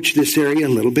could approach this area a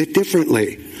little bit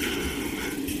differently.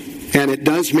 And it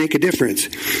does make a difference.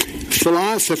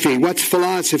 Philosophy. What's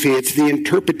philosophy? It's the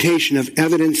interpretation of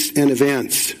evidence and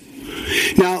events.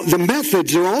 Now, the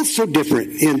methods are also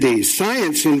different in these.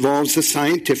 Science involves the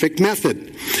scientific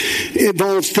method. It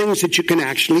involves things that you can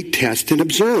actually test and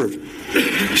observe.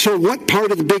 So what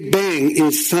part of the Big Bang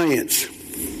is science?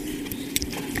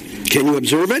 Can you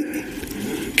observe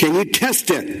it? Can you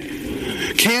test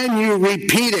it? Can you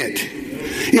repeat it?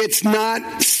 It's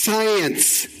not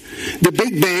science. The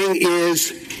Big Bang is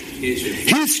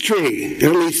history. Or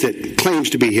at least it claims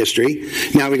to be history.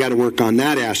 Now we got to work on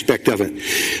that aspect of it.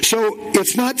 So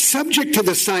it's not subject to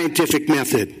the scientific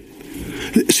method.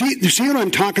 See what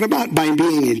I'm talking about by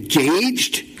being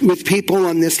engaged with people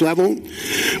on this level?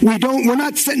 We're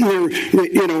not sitting there,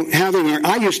 having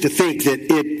I used to think that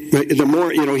the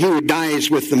more, he who dies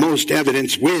with the most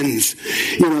evidence wins,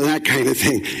 that kind of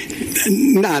thing.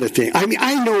 Not a thing. I mean,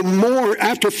 I know more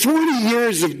after 40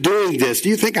 years of doing this. Do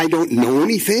you think I don't know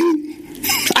anything?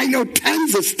 I know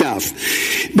tons of stuff,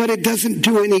 but it doesn't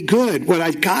do any good. What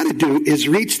I've got to do is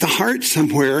reach the heart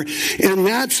somewhere, and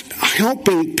that's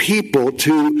helping people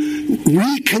to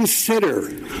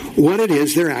reconsider what it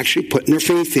is they're actually putting their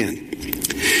faith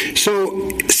in.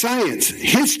 So science,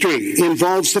 history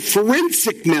involves the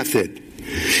forensic method.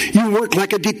 You work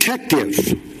like a detective.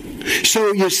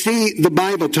 So you see the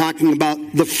Bible talking about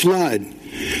the flood.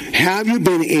 Have you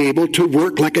been able to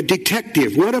work like a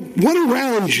detective? What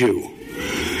around you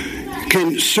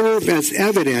can serve as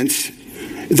evidence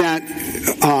that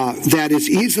is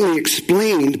easily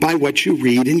explained by what you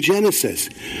read in Genesis?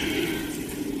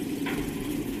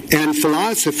 And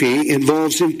philosophy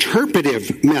involves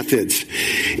interpretive methods.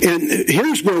 And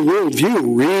here's where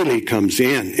worldview really comes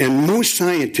in. And most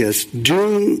scientists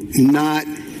do not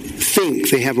think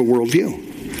they have a worldview.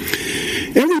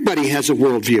 Everybody has a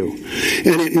worldview,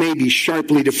 and it may be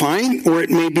sharply defined or it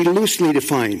may be loosely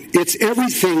defined. It's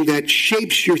everything that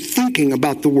shapes your thinking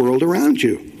about the world around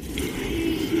you.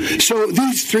 So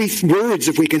these three words,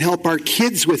 if we can help our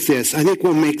kids with this, I think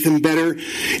will make them better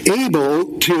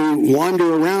able to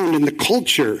wander around in the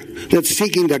culture that's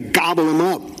seeking to gobble them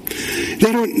up.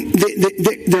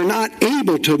 They're not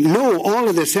able to know all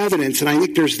of this evidence, and I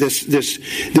think there's this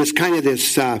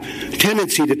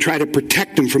tendency to try to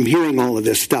protect them from hearing all of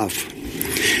this stuff.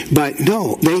 But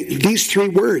no, these three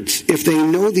words, if they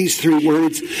know these three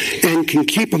words and can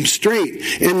keep them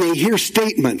straight, and they hear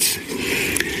statements.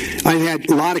 I've had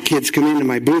a lot of kids come into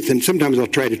my booth, and sometimes I'll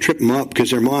try to trip them up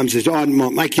because their mom says, oh,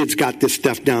 Mom, my kid's got this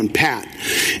stuff down pat.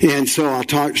 And so I'll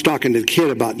talking to the kid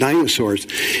about dinosaurs.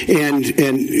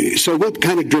 And so we'll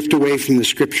kind of drift away from the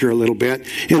scripture a little bit,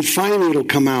 and finally it'll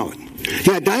come out.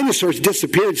 Yeah, dinosaurs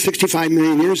disappeared 65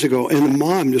 million years ago, and the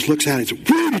mom just looks at it and says,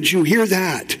 where did you hear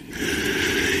that?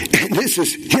 And this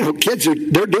is, kids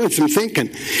they're doing some thinking.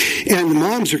 And the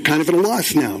moms are kind of at a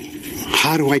loss now.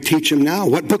 How do I teach them now?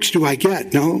 What books do I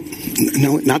get? No,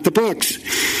 not the books.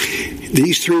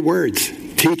 These three words.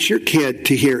 Teach your kid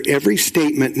to hear every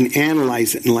statement and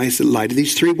analyze it in light of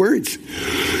these three words.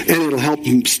 And it'll help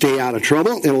them stay out of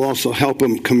trouble. It'll also help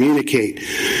them communicate.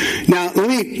 Now, let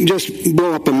me just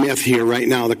blow up a myth here right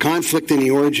now. The conflict in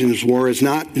the Origins War is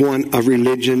not one of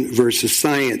religion versus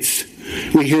science.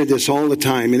 We hear this all the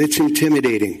time, and it's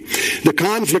intimidating. The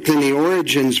conflict in the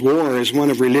Origins War is one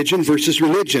of religion versus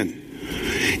religion.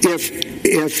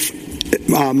 If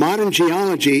modern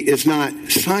geology is not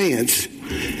science,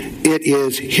 it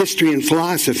is history and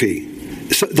philosophy.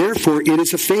 So therefore, it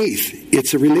is a faith.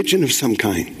 It's a religion of some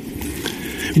kind.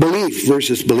 Belief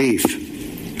versus belief.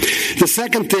 The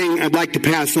second thing I'd like to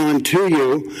pass on to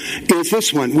you is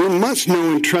this one. We must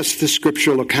know and trust the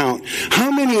scriptural account.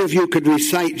 How many of you could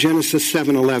recite Genesis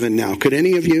 7:11 now? Could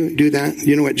any of you do that?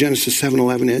 You know what Genesis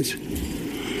 7:11 is?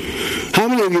 How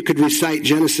many of you could recite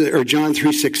Genesis or John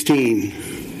 3:16?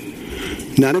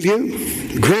 None of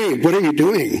you? Greg, what are you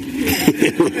doing?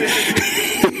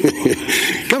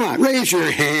 Come on, raise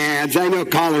your hands. I know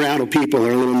Colorado people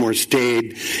are a little more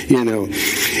staid, and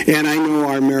I know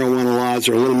our marijuana laws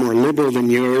are a little more liberal than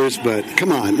yours, but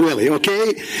come on, really,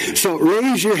 okay? So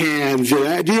raise your hands.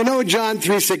 Do you know John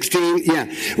 3:16? Yeah.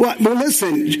 Well,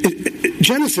 listen,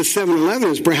 Genesis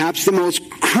 7:11 is perhaps the most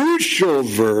crucial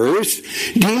verse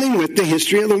dealing with the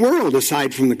history of the world,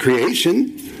 aside from the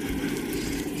creation.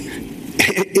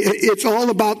 It's all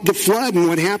about the flood and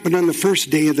what happened on the first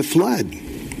day of the flood.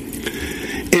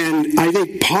 And I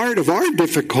think part of our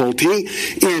difficulty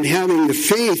in having the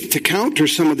faith to counter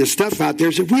some of the stuff out there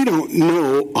is that we don't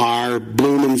know our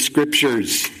blooming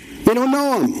scriptures. We don't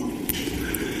know them.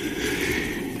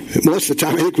 Most of the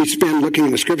time, I think we spend looking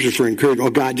in the scripture for encouragement.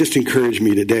 Oh, God, just encourage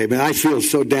me today. But I feel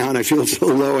so down. I feel so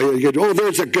low. Oh,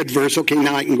 there's a good verse. Okay,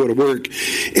 now I can go to work.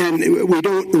 And we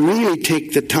don't really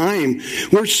take the time.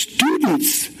 We're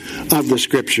students of the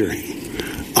scripture.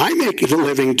 I make a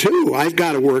living, too. I've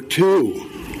got to work, too.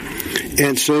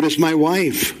 And so does my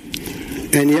wife.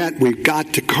 And yet, we've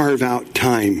got to carve out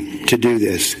time to do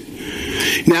this.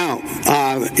 Now,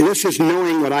 this is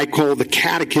knowing what I call the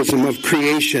catechism of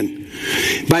creation.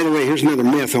 By the way, here's another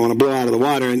myth I want to blow out of the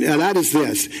water, and that is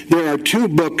this. There are two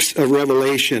books of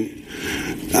revelation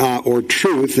or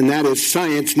truth, and that is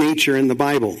science, nature, and the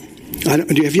Bible.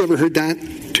 Have you ever heard that?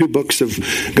 Two books of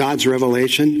God's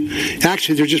revelation?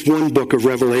 Actually, there's just one book of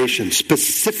revelation.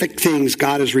 Specific things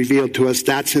God has revealed to us,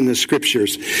 that's in the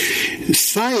scriptures.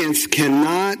 Science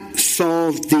cannot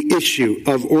solve the issue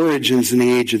of origins in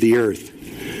the age of the earth.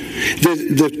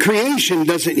 The creation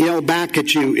doesn't yell back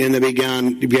at you in the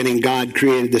beginning, God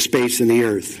created the space and the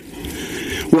earth.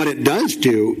 What it does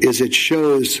do is it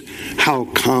shows how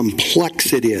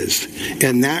complex it is.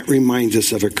 And that reminds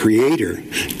us of a creator.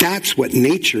 That's what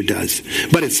nature does.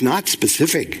 But it's not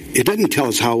specific. It doesn't tell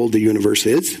us how old the universe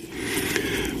is.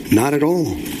 Not at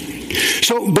all.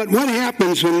 But what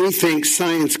happens when we think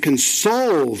science can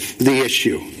solve the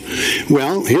issue?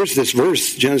 Well, here's this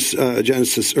verse, Genesis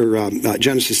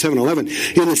 7:11.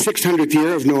 In the 600th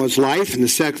year of Noah's life, in the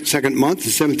second month, the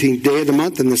 17th day of the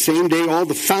month, and the same day, all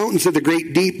the fountains of the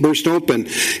great deep burst open,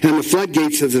 and the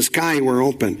floodgates of the sky were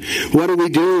open. What do we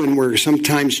do when we're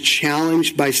sometimes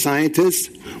challenged by scientists?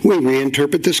 We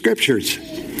reinterpret the scriptures.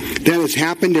 That has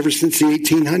happened ever since the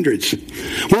 1800s.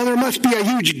 Well, there must be a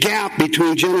huge gap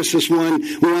between Genesis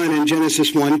 1:1 and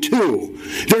Genesis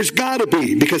 1:2. There's got to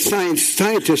be, because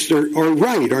scientists are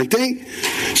right, aren't they?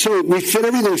 So we fit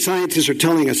everything scientists are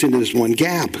telling us into this one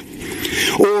gap.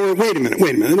 Or, wait a minute.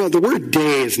 No, the word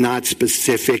day is not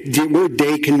specific. The word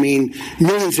day can mean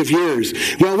millions of years.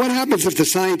 Well, what happens if the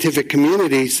scientific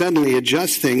community suddenly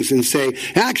adjusts things and say,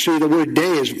 actually, the word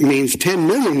day means 10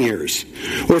 million years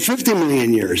or 50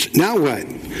 million years? Now what?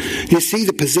 You see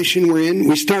the position we're in?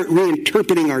 We start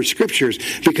reinterpreting our scriptures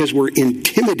because we're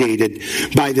intimidated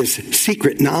by this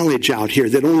secret knowledge out here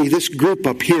that only this group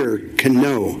up here can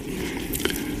know.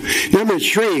 Number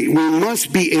 3, we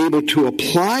must be able to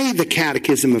apply the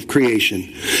catechism of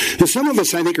creation. Now, some of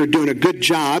us, I think, are doing a good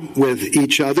job with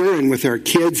each other and with our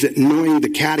kids at knowing the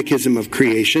catechism of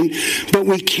creation, but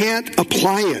we can't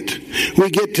apply it. We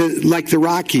get to, like the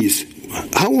Rockies.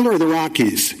 How old are the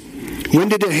Rockies? When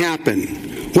did it happen?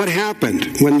 What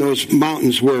happened when those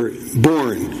mountains were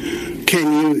born?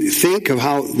 Can you think of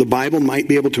how the Bible might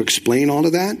be able to explain all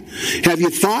of that? Have you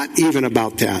thought even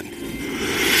about that?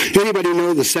 Anybody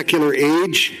know the secular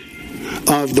age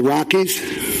of the Rockies?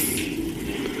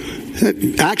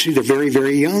 Actually, they're very,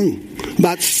 very young.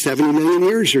 About 70 million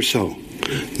years or so.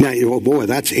 Now, oh boy,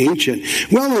 that's ancient.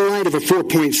 Well, in light of a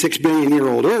 4.6 billion year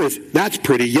old Earth, that's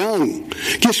pretty young.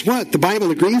 Guess what? The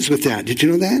Bible agrees with that. Did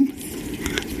you know that?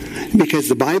 Because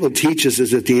the Bible teaches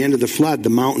us at the end of the flood, the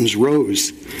mountains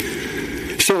rose.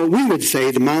 So we would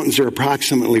say the mountains are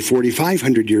approximately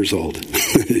 4,500 years old.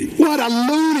 What a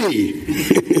loony!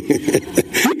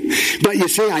 But you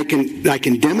see, I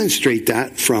can demonstrate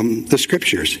that from the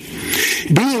scriptures.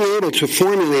 Being able to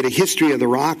formulate a history of the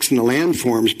rocks and the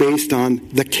landforms based on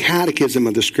the catechism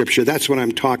of the scripture, that's what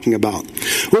I'm talking about.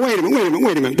 Well, wait a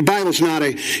minute. The Bible's not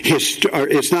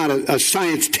it's not a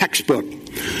science textbook.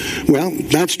 Well,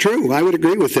 that's true. I would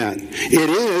agree with that. It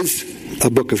is a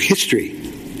book of history.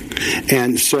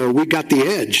 And so we got the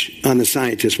edge on the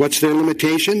scientists. What's their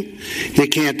limitation? They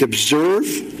can't observe,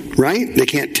 right? They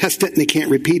can't test it and they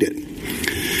can't repeat it.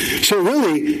 So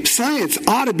really, science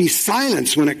ought to be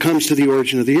silenced when it comes to the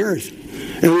origin of the earth.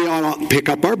 And we ought to pick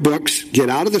up our books, get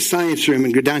out of the science room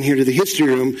and go down here to the history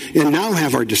room and now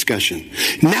have our discussion.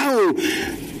 Now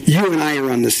you and I are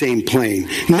on the same plane.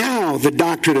 Now the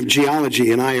doctorate of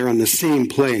geology and I are on the same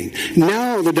plane.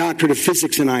 Now the doctorate of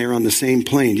physics and I are on the same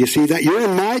plane. You see that? You're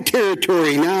in my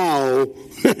territory now.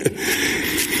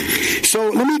 So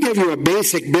let me give you a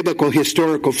basic biblical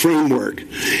historical framework.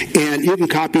 And you can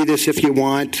copy this if you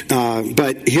want,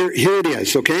 but here it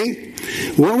is, okay?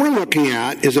 What we're looking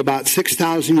at is about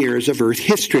 6,000 years of Earth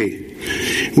history.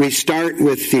 We start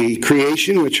with the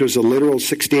creation, which was a literal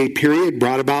 6-day period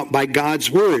brought about by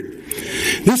God's Word.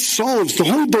 This solves the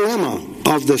whole dilemma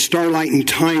of the starlight and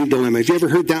time dilemma. Have you ever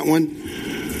heard that one?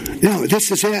 No,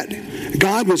 this is it.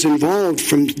 God was involved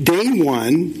from day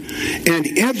one,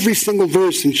 and every single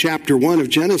verse in chapter 1 of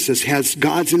Genesis has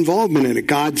God's involvement in it.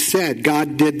 God said,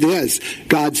 God did this.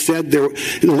 God said,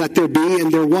 let there be,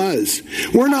 and there was.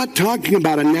 We're not talking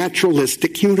about a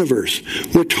naturalistic universe.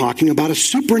 We're talking about a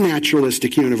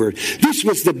supernaturalistic universe. This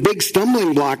was the big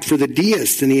stumbling block for the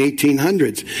deists in the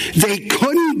 1800s. They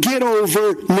couldn't get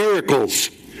over miracles.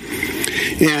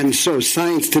 And so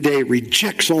science today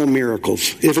rejects all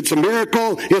miracles. If it's a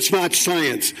miracle, it's not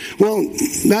science. Well,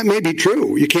 that may be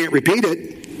true. You can't repeat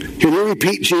it. Can you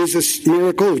repeat Jesus'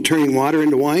 miracle of turning water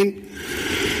into wine?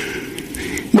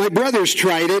 My brothers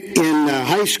tried it in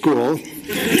high school.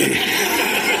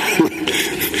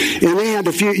 And they had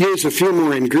to use a few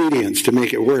more ingredients to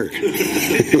make it work.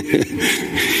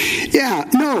 Yeah,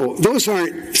 no, those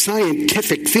aren't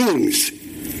scientific things.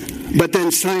 But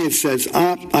then science says,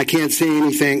 I can't say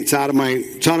anything. It's out of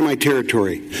my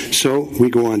territory. So we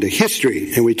go on to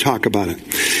history and we talk about it.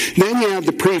 Then you have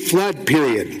the pre-flood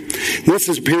period. This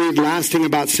is a period lasting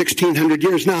about 1,600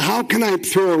 years. Now, how can I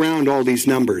throw around all these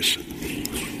numbers?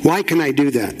 Why can I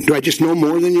do that? Do I just know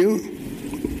more than you?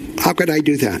 How could I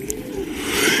do that?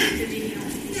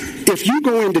 If you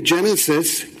go into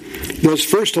Genesis, those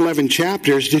first 11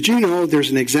 chapters, did you know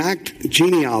there's an exact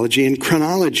genealogy and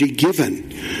chronology given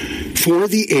for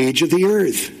the age of the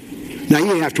earth? Now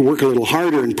you have to work a little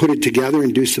harder and put it together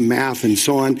and do some math and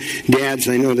so on. Dads,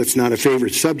 I know that's not a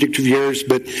favorite subject of yours,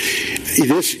 but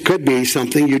this could be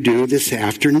something you do this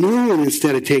afternoon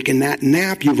instead of taking that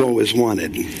nap you've always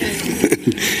wanted.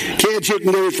 Kids, you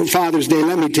can go for Father's Day.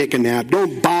 Let me take a nap.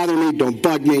 Don't bother me. Don't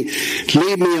bug me.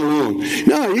 Leave me alone.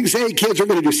 No, you can say, hey, kids, we're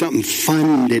going to do something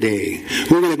fun today.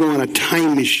 We're going to go on a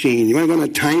time machine. You want to go on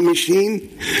a time machine?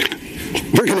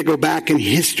 We're going to go back in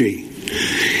history.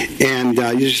 And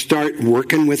you just start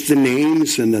working with the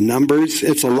names and the numbers.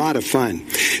 It's a lot of fun.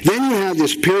 Then you have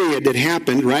this period that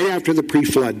happened right after the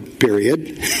pre-flood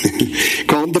period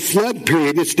called the flood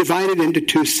period. It's divided into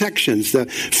two sections. The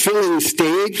filling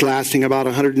stage lasting about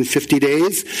 150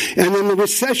 days, and then the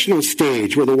recessional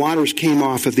stage where the waters came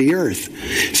off of the earth.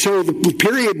 So the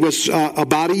period was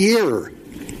about a year.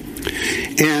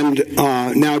 And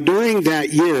now during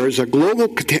that year is a global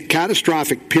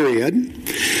catastrophic period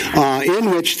in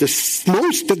which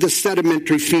most of the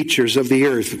sedimentary features of the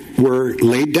earth were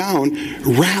laid down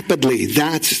rapidly.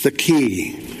 That's the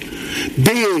key.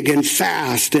 Big and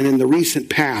fast, and in the recent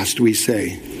past, we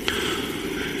say.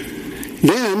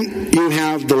 Then you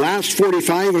have the last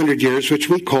 4,500 years, which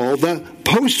we call the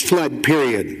post-flood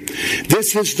period.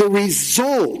 This is the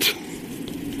result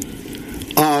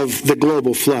of the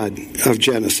global flood of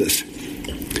Genesis,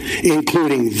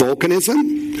 including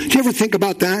volcanism. Do you ever think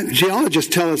about that? Geologists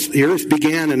tell us the earth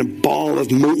began in a ball of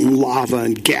molten lava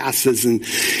and gases, and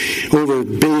over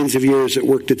billions of years it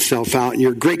worked itself out. And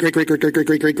your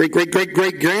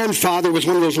great-great-great-great-great-great-great-great-grandfather was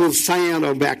one of those little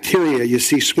cyanobacteria you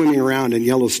see swimming around in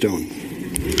Yellowstone.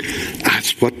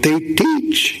 That's what they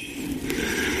teach.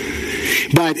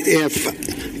 But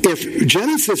if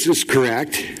Genesis is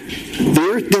correct, the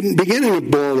earth didn't begin in a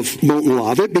ball of molten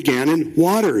lava. It began in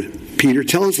water. Peter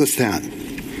tells us that.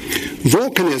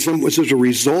 Volcanism was as a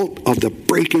result of the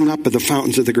breaking up of the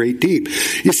fountains of the great deep.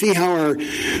 You see how our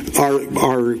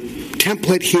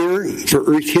template here for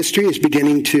Earth history is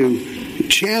beginning to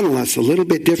channel us a little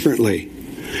bit differently.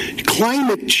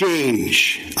 Climate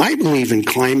change. I believe in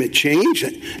climate change,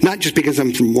 not just because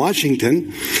I'm from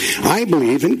Washington. I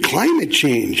believe in climate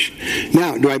change.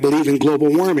 Now, do I believe in global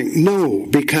warming? No,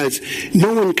 because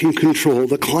no one can control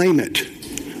the climate.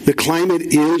 The climate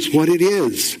is what it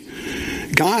is.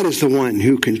 God is the one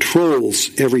who controls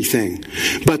everything.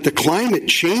 But the climate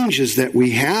changes that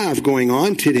we have going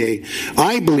on today,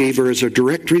 I believe, are as a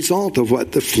direct result of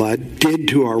what the flood did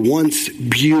to our once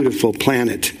beautiful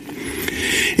planet.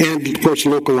 And, of course,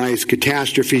 localized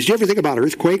catastrophes. Do you ever think about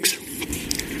earthquakes?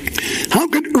 How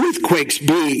could earthquakes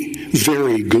be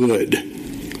very good?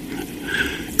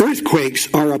 Earthquakes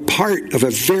are a part of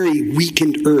a very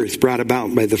weakened earth brought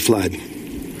about by the flood.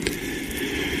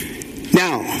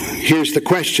 Now, here's the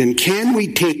question. Can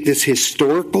we take this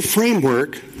historical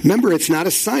framework? Remember, it's not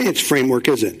a science framework,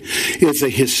 is it? It's a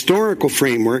historical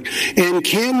framework. And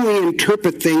can we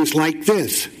interpret things like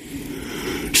this?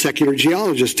 Secular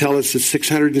geologists tell us it's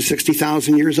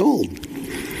 660,000 years old.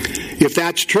 If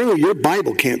that's true, your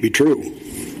Bible can't be true.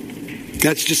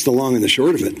 That's just the long and the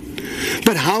short of it.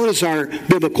 But how does our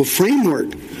biblical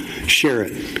framework share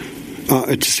it,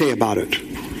 to say about it?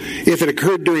 If it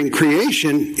occurred during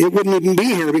creation, it wouldn't even be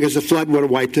here because the flood would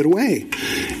have wiped it away.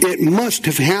 It must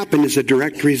have happened as a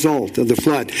direct result of the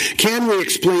flood. Can we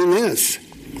explain this?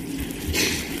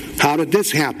 How did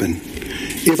this happen?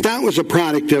 If that was a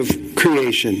product of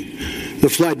creation, the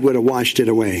flood would have washed it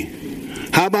away.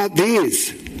 How about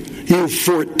these? You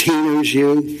 14ers,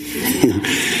 you.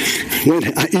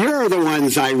 You're the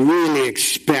ones I really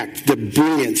expect the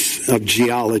brilliance of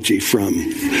geology from.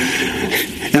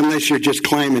 Unless you're just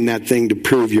climbing that thing to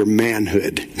prove your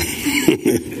manhood.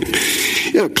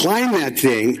 Climb that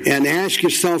thing and ask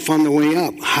yourself on the way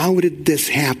up, how did this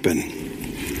happen?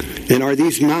 And are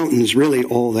these mountains really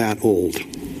all that old?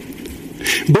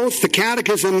 Both the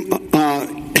catechism,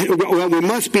 we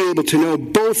must be able to know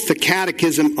both the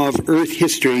catechism of earth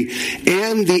history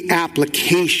and the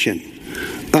application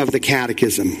of the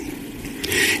catechism.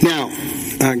 Now,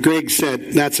 Greg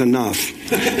said that's enough.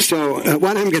 So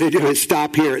what I'm going to do is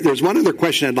stop here. There's one other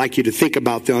question I'd like you to think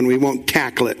about, though, and we won't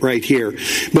tackle it right here.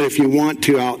 But if you want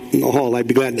to out in the hall, I'd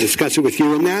be glad to discuss it with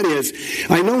you. And that is,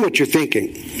 I know what you're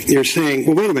thinking. You're saying,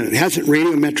 well, wait a minute. Hasn't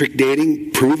radiometric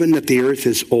dating proven that the Earth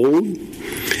is old?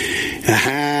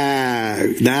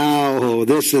 Now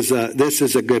this is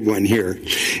a good one here.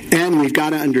 And we've got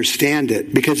to understand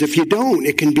it, because if you don't,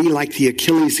 it can be like the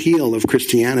Achilles heel of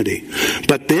Christianity.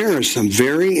 But there are some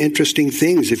very interesting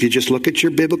things. If you just look at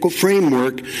your biblical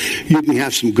framework, you can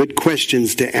have some good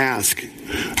questions to ask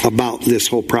about this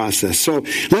whole process. So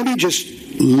let me just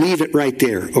leave it right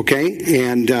there, okay?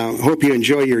 And hope you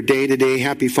enjoy your day today.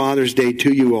 Happy Father's Day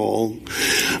to you all.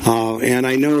 And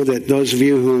I know that those of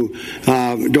you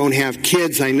who don't have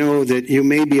kids, I know that you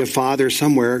may be a father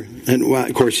somewhere. And, well,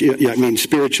 of course, I mean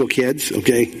spiritual kids,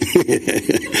 okay?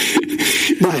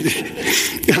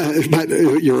 but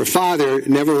you're a father,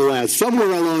 nevertheless,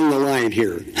 somewhere along the line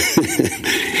here.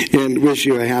 And wish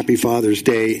you a happy Father's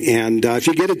Day. And if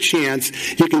you get a chance,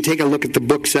 you can take a look at the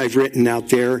books I've written out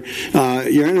there.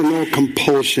 You're under no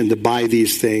compulsion to buy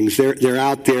these things. They're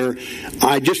out there.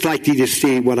 I'd just like you to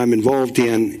see what I'm involved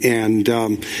in and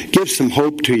give some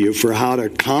hope to you for how to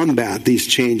combat these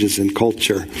changes in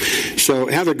culture. So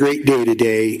have a great day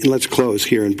today. And let's close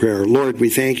here in prayer. Lord, we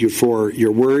thank you for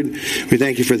your word. We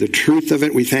thank you for the truth of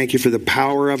it. We thank you for the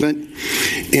power of it.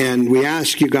 And we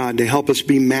ask you, God, to help us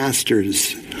be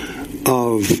masters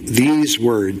of these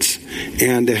words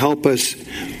and to help us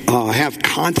have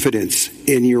confidence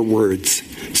in your words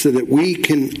so that we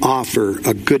can offer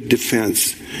a good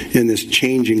defense in this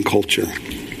changing culture.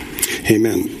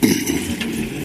 Amen.